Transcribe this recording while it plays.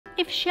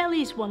If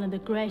Shelley's one of the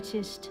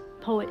greatest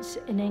poets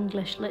in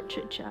English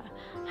literature,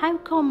 how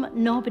come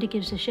nobody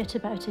gives a shit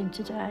about him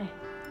today?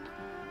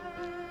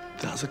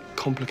 That's a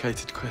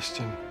complicated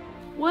question.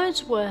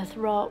 Wordsworth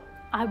wrote,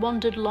 "I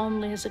wandered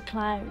lonely as a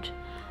cloud,"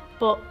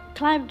 but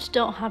clouds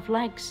don't have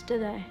legs, do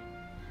they?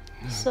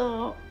 No.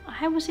 So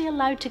how was he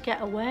allowed to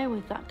get away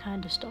with that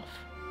kind of stuff?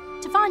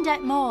 To find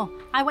out more,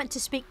 I went to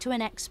speak to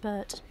an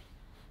expert.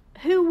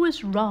 Who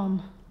was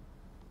Ron?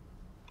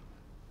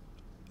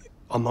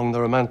 Among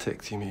the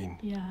romantics, you mean?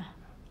 Yeah.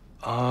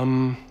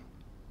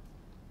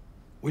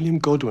 William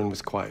Godwin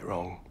was quite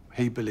wrong.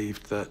 He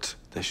believed that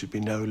there should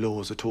be no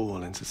laws at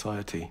all in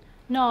society.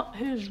 No,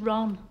 who's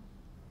Ron?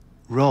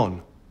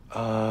 Ron?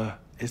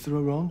 Is there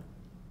a Ron?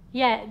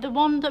 Yeah, the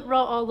one that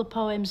wrote all the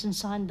poems and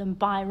signed them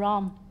by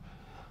Ron.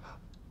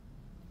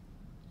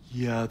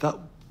 Yeah,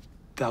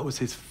 that was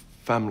his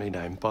family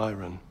name,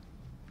 Byron.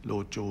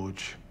 Lord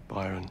George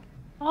Byron.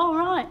 Oh,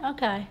 right,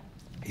 okay.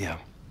 Yeah.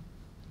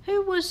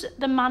 Who was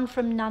the man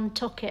from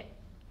Nantucket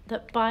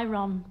that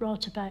Byron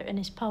wrote about in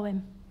his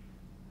poem?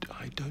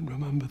 I don't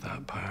remember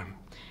that poem.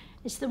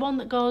 It's the one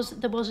that goes,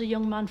 "There was a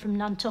young man from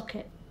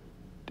Nantucket."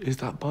 Is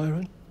that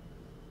Byron?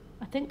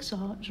 I think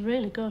so. It's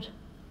really good.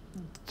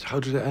 How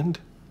did it end?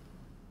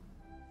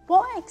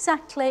 What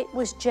exactly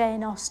was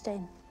Jane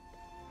Austen?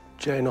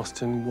 Jane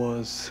Austen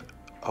was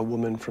a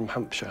woman from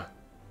Hampshire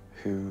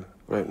who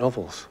wrote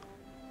novels.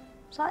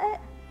 Is that it?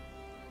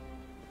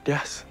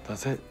 Yes,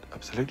 that's it,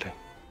 absolutely.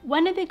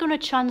 When are they going to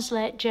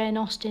translate Jane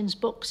Austen's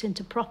books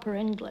into proper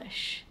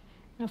English?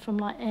 You know, from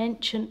like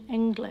ancient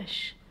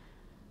English?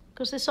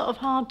 Because they're sort of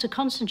hard to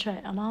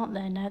concentrate on, aren't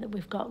they, now that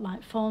we've got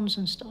like phones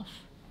and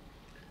stuff?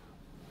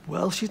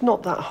 Well, she's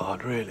not that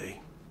hard,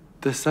 really.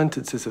 The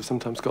sentences have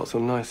sometimes got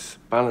some nice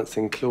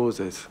balancing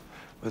clauses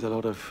with a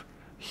lot of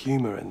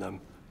humour in them.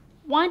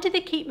 Why do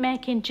they keep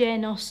making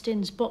Jane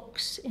Austen's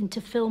books into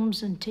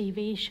films and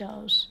TV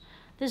shows?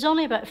 There's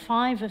only about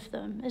 5 of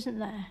them, isn't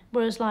there?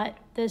 Whereas, like,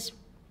 there's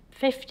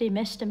 50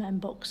 Mr. Men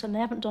books and they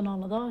haven't done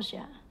all of those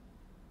yet.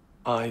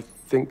 I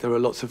think there are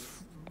lots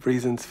of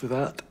reasons for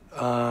that.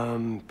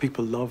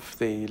 People love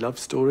the love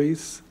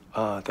stories.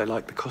 They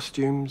like the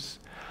costumes.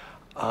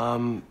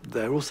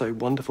 They're also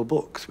wonderful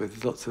books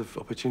with lots of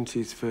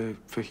opportunities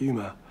for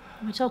humour.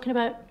 Are we talking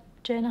about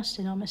Jane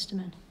Austen or Mr.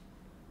 Men?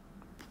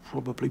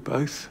 Probably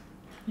both.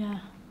 Yeah.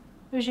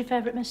 Who's your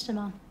favourite Mr.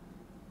 Man?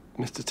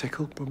 Mr.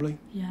 Tickle, probably.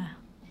 Yeah,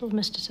 love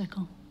Mr.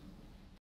 Tickle.